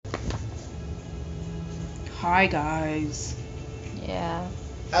Hi, guys. Yeah.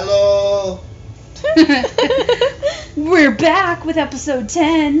 Hello. We're back with episode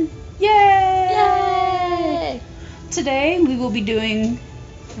 10. Yay! Yay! Today we will be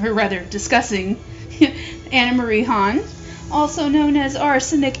discussing Anna Marie Hahn, also known as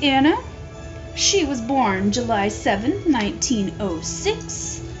Arsenic Anna. She was born July 7th,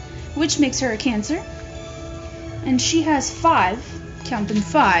 1906, which makes her a Cancer. And she has 5, count them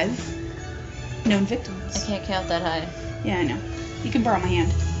 5, known victims. I can't count that high. Yeah, I know. You can borrow my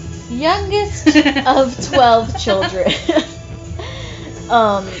hand. Youngest of 12 children.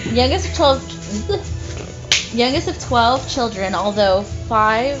 Youngest of 12 children, although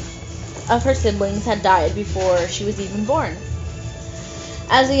 5 of her siblings had died before she was even born.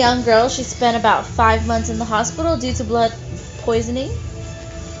 As a young girl, she spent about 5 months in the hospital due to blood poisoning.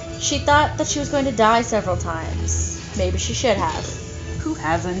 She thought that she was going to die several times. Maybe she should have. Who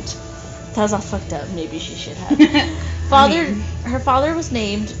hasn't? That was all fucked up. Maybe she should have. Her father was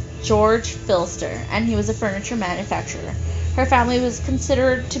named George Filster, and he was a furniture manufacturer. Her family was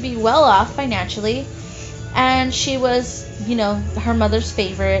considered to be well off financially, and she was, her mother's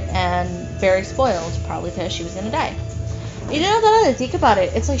favorite and very spoiled, probably because she was going to die. That I think about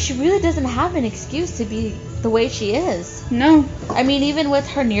it, it's like she really doesn't have an excuse to be the way she is. No. I mean, even with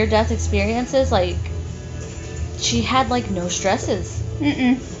her near-death experiences, she had, no stresses.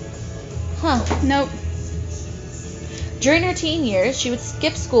 Mm-mm. Huh. Nope. During her teen years, she would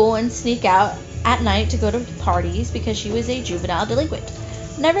skip school and sneak out at night to go to parties because she was a juvenile delinquent.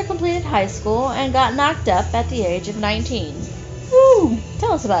 Never completed high school and got knocked up at the age of 19. Woo!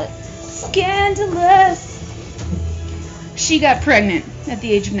 Tell us about it. Scandalous! She got pregnant at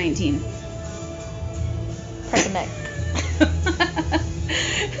the age of 19. Pregnant.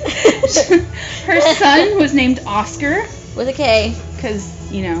 Her son was named Oscar. With a K. Because,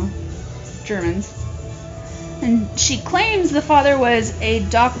 Germans. And she claims the father was a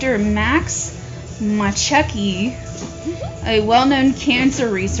Dr. Max Machecki, a well-known cancer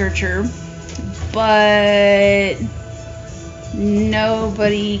researcher, but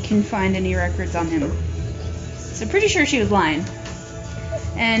nobody can find any records on him. So pretty sure she was lying.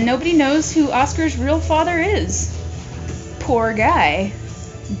 And nobody knows who Oscar's real father is. Poor guy.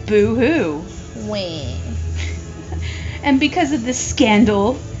 Boo-hoo. Wah. And because of this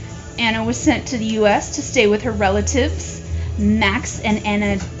scandal, Anna was sent to the U.S. to stay with her relatives, Max and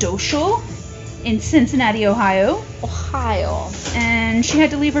Anna Doschel, in Cincinnati, Ohio. And she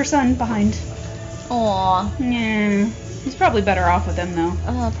had to leave her son behind. Aw. Yeah. He's probably better off with him, though.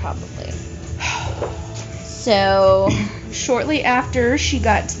 Probably. So, shortly after she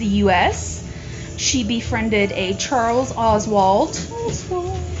got to the U.S., she befriended a Charles Oswald, who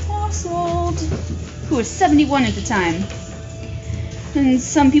was 71 at the time. And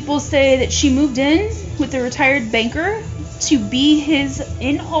some people say that she moved in with a retired banker to be his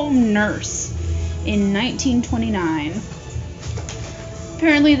in-home nurse in 1929.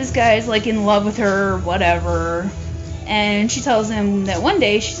 Apparently this guy is in love with her or whatever, and she tells him that one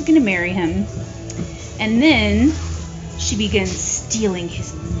day she's going to marry him. And then she begins stealing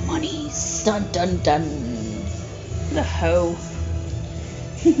his monies. Dun dun dun. The hoe.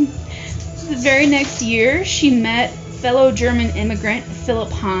 The very next year, she met fellow German immigrant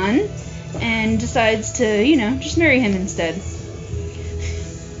Philip Hahn and decides to, just marry him instead.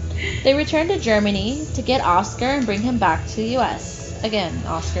 They returned to Germany to get Oscar and bring him back to the U.S. Again,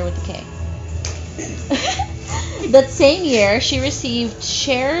 Oscar with a K. That same year, she received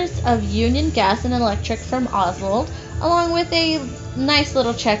shares of Union Gas and Electric from Oswald, along with a nice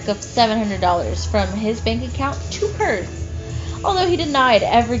little check of $700 from his bank account to hers, although he denied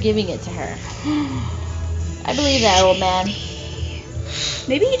ever giving it to her. I believe that old man.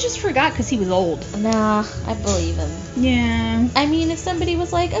 Maybe he just forgot because he was old. Nah, I believe him. Yeah. I mean, if somebody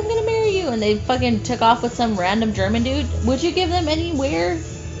was like, I'm gonna marry you, and they fucking took off with some random German dude, would you give them anywhere?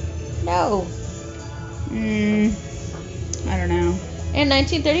 No. I don't know. In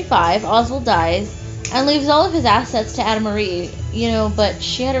 1935, Oswald dies and leaves all of his assets to Anna Marie, but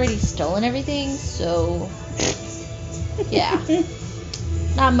she had already stolen everything, so yeah.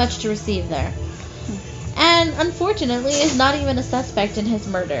 Not much to receive there. And unfortunately is not even a suspect in his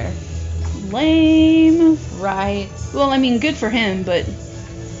murder. Lame. Right. Well, I mean, good for him, but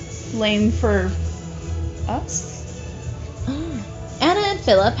lame for us? Anna and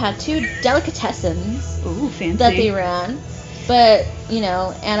Philip had 2 delicatessens. Ooh, fancy. That they ran. But,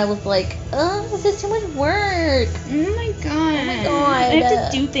 Anna was like, oh, this is too much work. Oh my god. I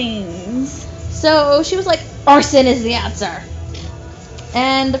have to do things. So she was like, arson is the answer.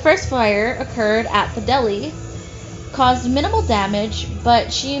 And the first fire occurred at the deli caused minimal damage,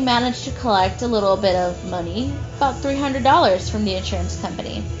 but she managed to collect a little bit of money, about $300 from the insurance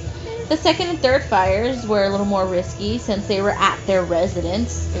company. The second and third fires were a little more risky since they were at their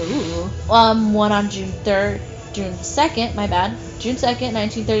residence. Ooh. One on June 2nd,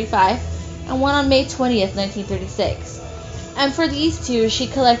 1935, and one on May 20th, 1936. And for these two, she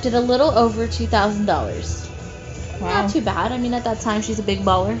collected a little over $2,000. Wow. Not too bad. I mean, at that time, she's a big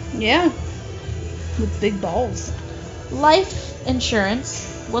baller. Yeah. With big balls. Life insurance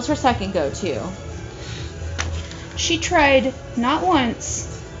was her second go-to. She tried not once,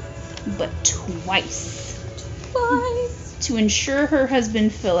 but twice to insure her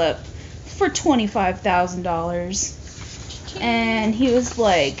husband Philip for $25,000. And he was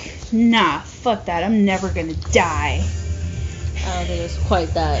like, nah, fuck that. I'm never gonna die. I don't think it was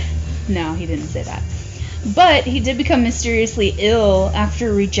quite that. No, he didn't say that. But he did become mysteriously ill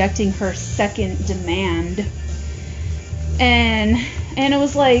after rejecting her second demand. And Anna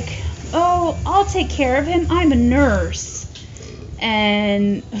was like, oh, I'll take care of him. I'm a nurse.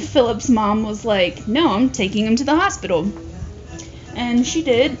 And Philip's mom was like, no, I'm taking him to the hospital. And she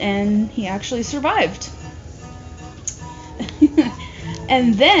did, and he actually survived.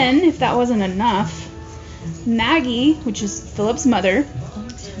 And then, if that wasn't enough, Maggie, which is Philip's mother,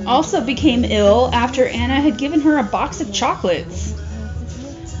 also became ill after Anna had given her a box of chocolates.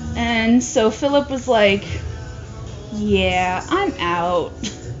 And so Philip was like, yeah, I'm out.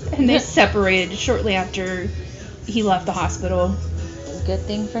 And they separated shortly after he left the hospital. Good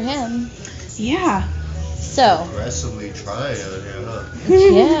thing for him. Yeah. So. Aggressively trying out here, huh?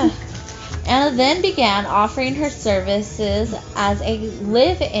 Yeah. Anna then began offering her services as a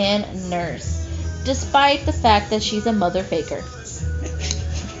live-in nurse, despite the fact that she's a mother faker.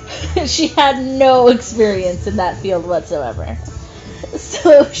 She had no experience in that field whatsoever.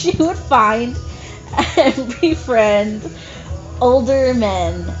 So she would find and befriend older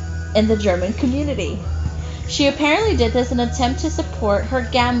men in the German community. She apparently did this in an attempt to support her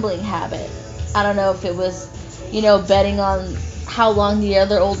gambling habit. I don't know if it was, betting on how long the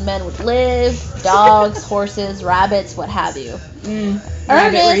other old men would live, dogs, horses, rabbits, what have you.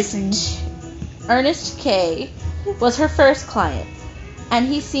 Rabbit racing. Ernest K. was her first client, and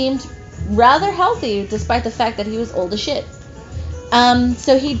he seemed rather healthy despite the fact that he was old as shit.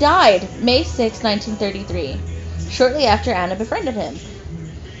 So he died May 6, 1933, shortly after Anna befriended him.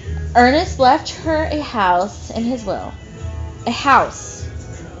 Ernest left her a house in his will. A house.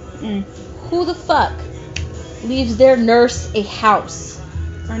 Who the fuck leaves their nurse a house?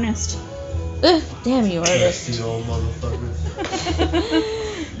 Ernest. Ugh, damn you, Ernest. Nasty old motherfuckers.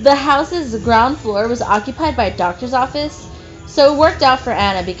 The house's ground floor was occupied by a doctor's office, so it worked out for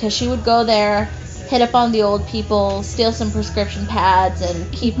Anna because she would go there, hit up on the old people, steal some prescription pads,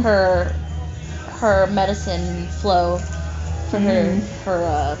 and keep her medicine flow for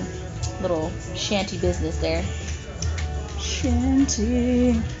her little shanty business there.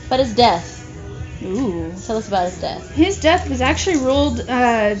 Shanty. But his death. Ooh. Tell us about his death. His death was actually ruled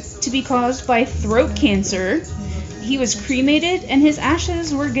to be caused by throat cancer. He was cremated, and his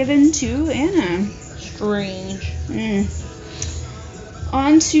ashes were given to Anna. Strange.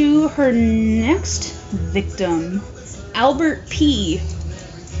 On to her next victim, Albert P.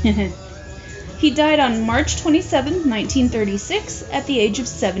 He died on March 27, 1936, at the age of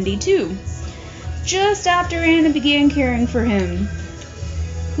 72, just after Anna began caring for him.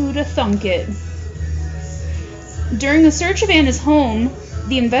 Who'da thunk it? During a search of Anna's home,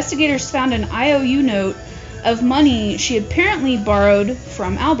 the investigators found an IOU note of money she apparently borrowed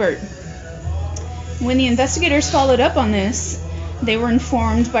from Albert. When the investigators followed up on this, they were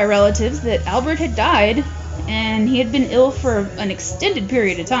informed by relatives that Albert had died and he had been ill for an extended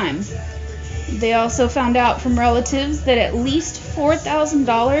period of time. They also found out from relatives that at least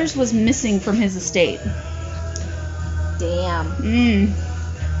 $4,000 was missing from his estate. Damn.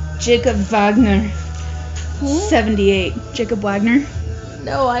 Jacob Wagner. 78. Jacob Wagner.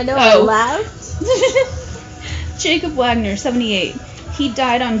 No, I know. Oh. I laughed. Jacob Wagner, 78. He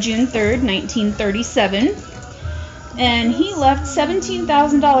died on June 3rd, 1937. And he left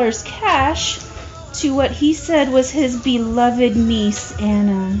 $17,000 cash to what he said was his beloved niece,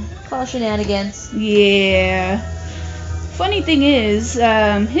 Anna. Call shenanigans. Yeah. Funny thing is,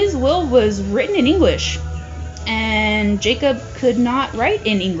 his will was written in English. And Jacob could not write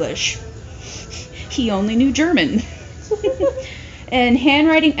in English. He only knew German. And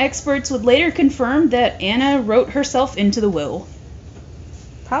handwriting experts would later confirm that Anna wrote herself into the will.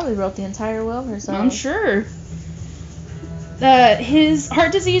 Probably wrote the entire will herself. I'm sure. His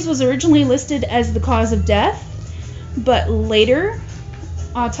heart disease was originally listed as the cause of death, but later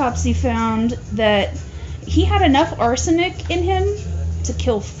autopsy found that He had enough arsenic in him to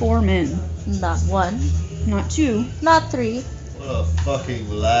kill 4 men. Not 1. Not 2. Not 3. What a fucking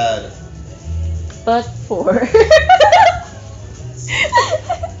lad. But 4.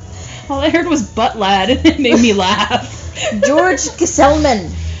 All I heard was butt lad, and it made me laugh. George Gesellman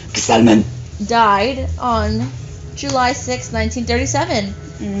Gesellman. died on July 6,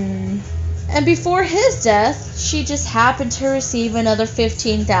 1937. And before his death, she just happened to receive another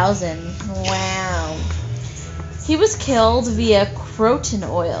 $15,000. Wow. He was killed via croton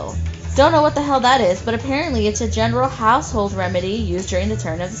oil. Don't know what the hell that is, but apparently it's a general household remedy used during the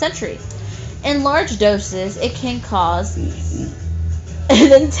turn of the century. In large doses, it can cause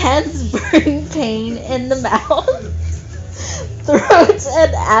an intense burning pain in the mouth, throat,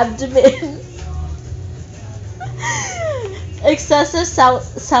 and abdomen. Excessive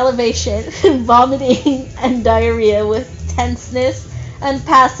salivation, vomiting, and diarrhea with tenseness and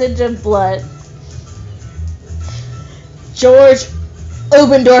passage of blood. George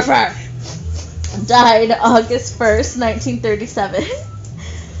Obendorfer died August 1st, 1937.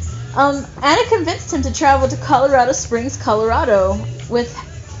 Anna convinced him to travel to Colorado Springs, Colorado with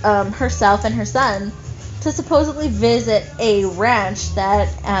herself and her son to supposedly visit a ranch that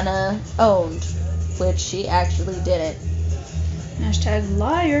Anna owned, which she actually didn't. Hashtag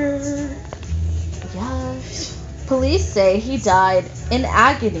liar. Yeah. Police say he died in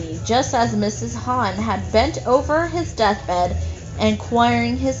agony just as Mrs. Hahn had bent over his deathbed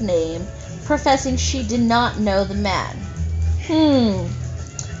inquiring his name, professing she did not know the man.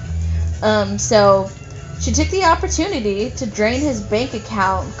 So she took the opportunity to drain his bank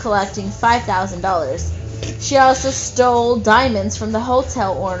account, collecting $5,000. She also stole diamonds from the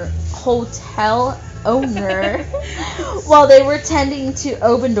hotel owner while they were tending to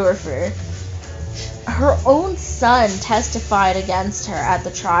Obendorfer. Her own son testified against her at the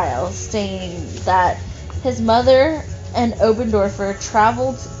trial, stating that his mother and Obendorfer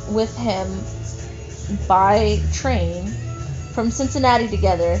traveled with him by train from Cincinnati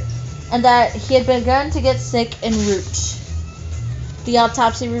together, and that he had begun to get sick en route. The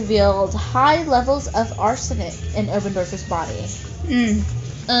autopsy revealed high levels of arsenic in Obendorfer's body.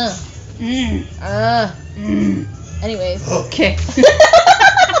 Anyways. Okay.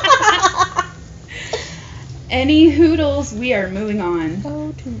 Any hoodles, we are moving on.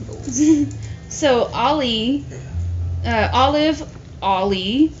 Oh, toodles. So Olive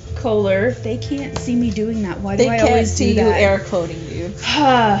Kohler, they can't see me doing that. Why do I always do that? They can't see you air quoting, dude.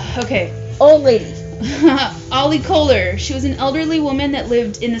 Okay. Old lady. Ollie Kohler. She was an elderly woman that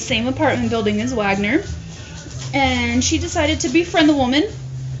lived in the same apartment building as Wagner. And she decided to befriend the woman.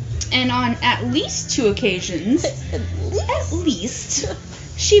 And on at least 2 occasions, at least,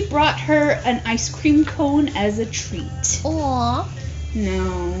 she brought her an ice cream cone as a treat. Aww.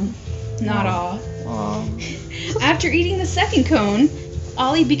 No, not all. Aww. After eating the second cone,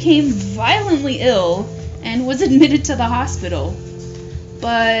 Ollie became violently ill and was admitted to the hospital.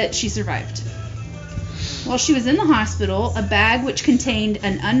 But she survived. While she was in the hospital, a bag which contained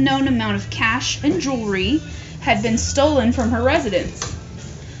an unknown amount of cash and jewelry had been stolen from her residence.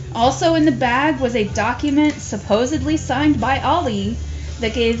 Also in the bag was a document supposedly signed by Ollie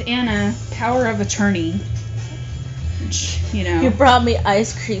that gave Anna power of attorney. Which, you know. You brought me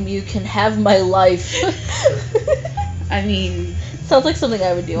ice cream, you can have my life. I mean. Sounds like something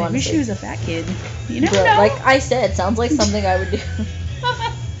I would do, maybe honestly. she was a fat kid. You never Bro, know. like I said, sounds like something I would do.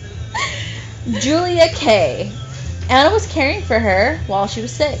 Julia Kay. Anna was caring for her while she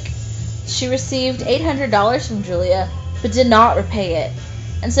was sick. She received $800 from Julia, but did not repay it.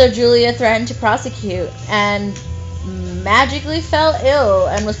 And so Julia threatened to prosecute and magically fell ill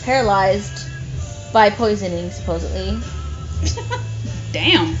and was paralyzed by poisoning, supposedly.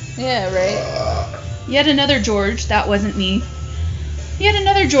 Damn. Yeah, right? Yet another George. That wasn't me. Yet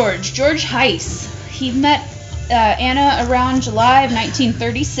another George. George Heiss. He met Anna around July of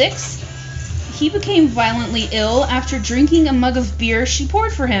 1936. He became violently ill after drinking a mug of beer she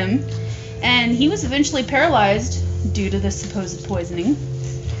poured for him, and he was eventually paralyzed due to the supposed poisoning.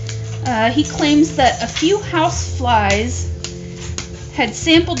 He claims that a few house flies had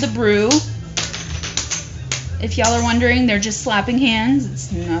sampled the brew. If y'all are wondering, they're just slapping hands.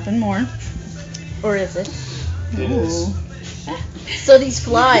 It's nothing more. Or is it? It is. So these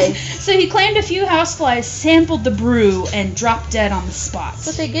flies. So he claimed a few houseflies sampled the brew and dropped dead on the spot. That's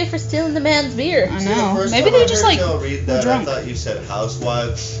what they get for stealing the man's beer. I See, know. the first Maybe time they I just heard like y'all read that, drunk. I thought you said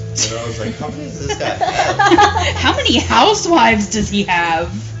housewives, and I was like, how many does this guy have? How many housewives does he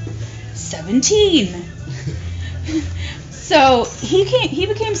have? 17. So he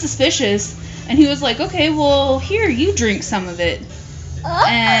became suspicious, and he was like, okay, well, here, you drink some of it.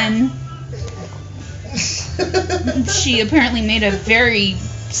 And She apparently made a very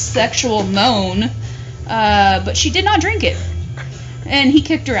sexual moan, but she did not drink it, and he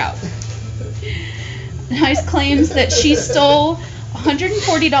kicked her out. Nice claims that she stole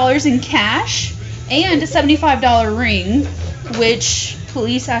 $140 in cash and a $75 ring, which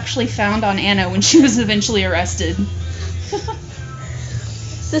police actually found on Anna when she was eventually arrested.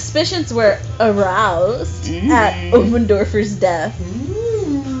 Suspicions were aroused at Oberndorfer's death.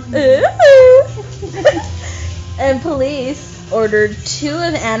 And police ordered 2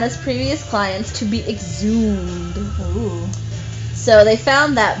 of Anna's previous clients to be exhumed. Ooh. So they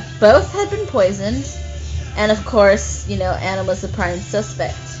found that both had been poisoned, and of course, Anna was the prime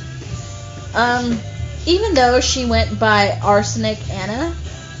suspect. Even though she went by Arsenic Anna,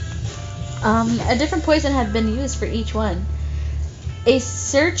 a different poison had been used for each one. A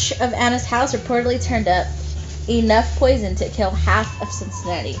search of Anna's house reportedly turned up enough poison to kill half of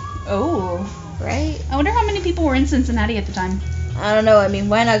Cincinnati. Oh. Right? I wonder how many people were in Cincinnati at the time. I don't know. I mean,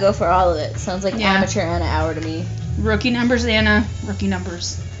 why not go for all of it? Sounds like amateur Anna hour to me. Rookie numbers, Anna. Rookie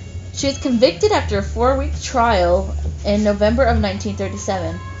numbers. She was convicted after a 4-week trial in November of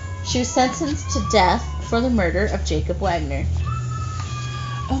 1937. She was sentenced to death for the murder of Jacob Wagner.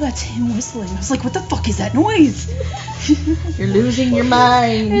 Oh, that's him whistling. I was like, what the fuck is that noise? You're losing your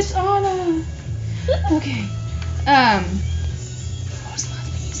mind. It's Anna. Okay. What was the last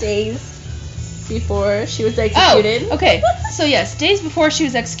thing you said? Days before she was executed. Oh, okay. So yes, days before she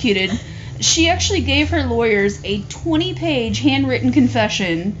was executed, she actually gave her lawyers a 20-page handwritten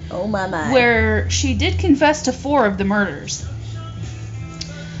confession. Oh my. Where she did confess to 4 of the murders.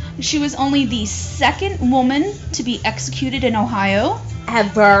 She was only the 2nd woman to be executed in Ohio.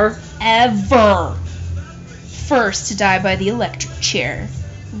 Ever. First to die by the electric chair.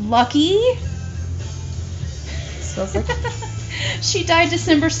 Lucky. Smells like She died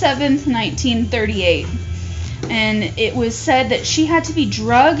December 7th, 1938. And it was said that she had to be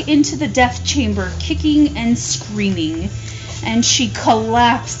drugged into the death chamber, kicking and screaming. And she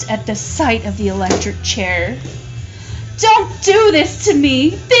collapsed at the sight of the electric chair. Don't do this to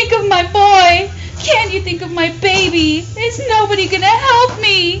me! Think of my boy! Can't you think of my baby? Is nobody gonna help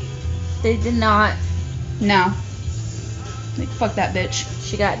me? They did not. No. Like, fuck that bitch.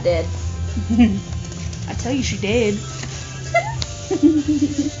 She got dead. I tell you she did.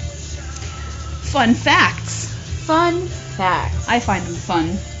 Fun facts. Fun facts. I find them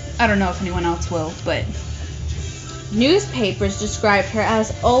fun. I don't know if anyone else will, but... Newspapers described her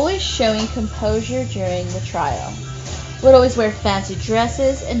as always showing composure during the trial. Would always wear fancy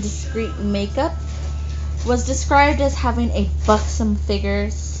dresses and discreet makeup. Was described as having a buxom figure,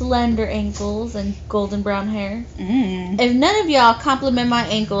 slender ankles, and golden brown hair. If none of y'all compliment my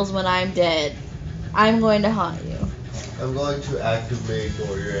ankles when I'm dead, I'm going to haunt you. I'm going to actively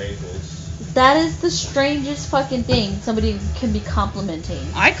ignore your ankles. That is the strangest fucking thing somebody can be complimenting.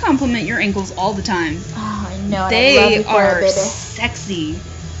 I compliment your ankles all the time. Oh, I know. And I love They you for it, are baby. sexy.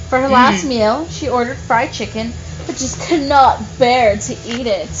 For her last meal, she ordered fried chicken, but just could not bear to eat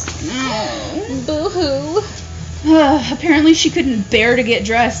it. Boo-hoo. Apparently she couldn't bear to get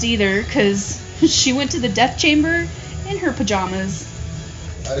dressed either, because she went to the death chamber in her pajamas.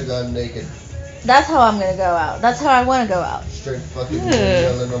 I'd have gone naked. That's how I'm going to go out. That's how I want to go out. Straight fucking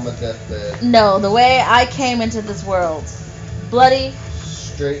yelling on my deathbed. No, the way I came into this world. Bloody,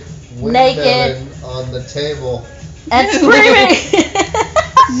 Straight naked, windmilling on the table. and screaming.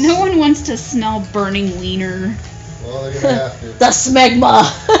 No one wants to smell burning wiener. Well, they're gonna have to. The smegma.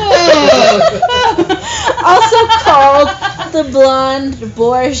 Also called the blonde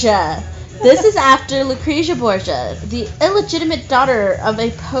Borgia. This is after Lucrezia Borgia, the illegitimate daughter of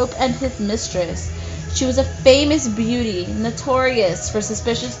a pope and his mistress. She was a famous beauty, notorious for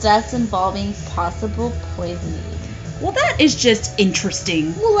suspicious deaths involving possible poisoning. Well, that is just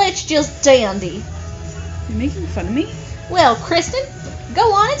interesting. Well, it's just dandy. You're making fun of me? Well, Kristen,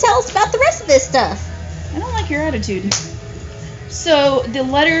 go on and tell us about the rest of this stuff. I don't like your attitude. So, the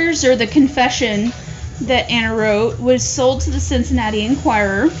letters or the confession that Anna wrote was sold to the Cincinnati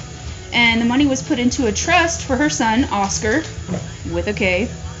Enquirer, and the money was put into a trust for her son, Oscar, with a K.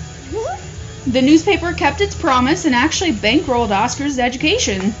 The newspaper kept its promise and actually bankrolled Oscar's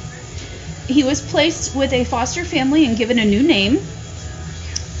education. He was placed with a foster family and given a new name.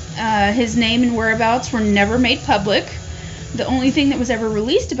 His name and whereabouts were never made public. The only thing that was ever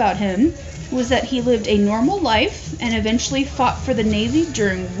released about him was that he lived a normal life and eventually fought for the Navy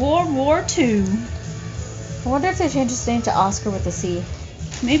during World War II. I wonder if they changed his name to Oscar with a C.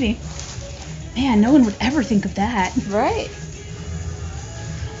 Maybe. Man, no one would ever think of that. Right.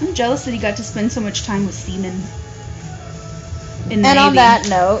 I'm jealous that he got to spend so much time with seamen. In the And on Navy. that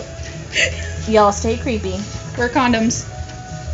note, Y'all stay creepy. Wear condoms.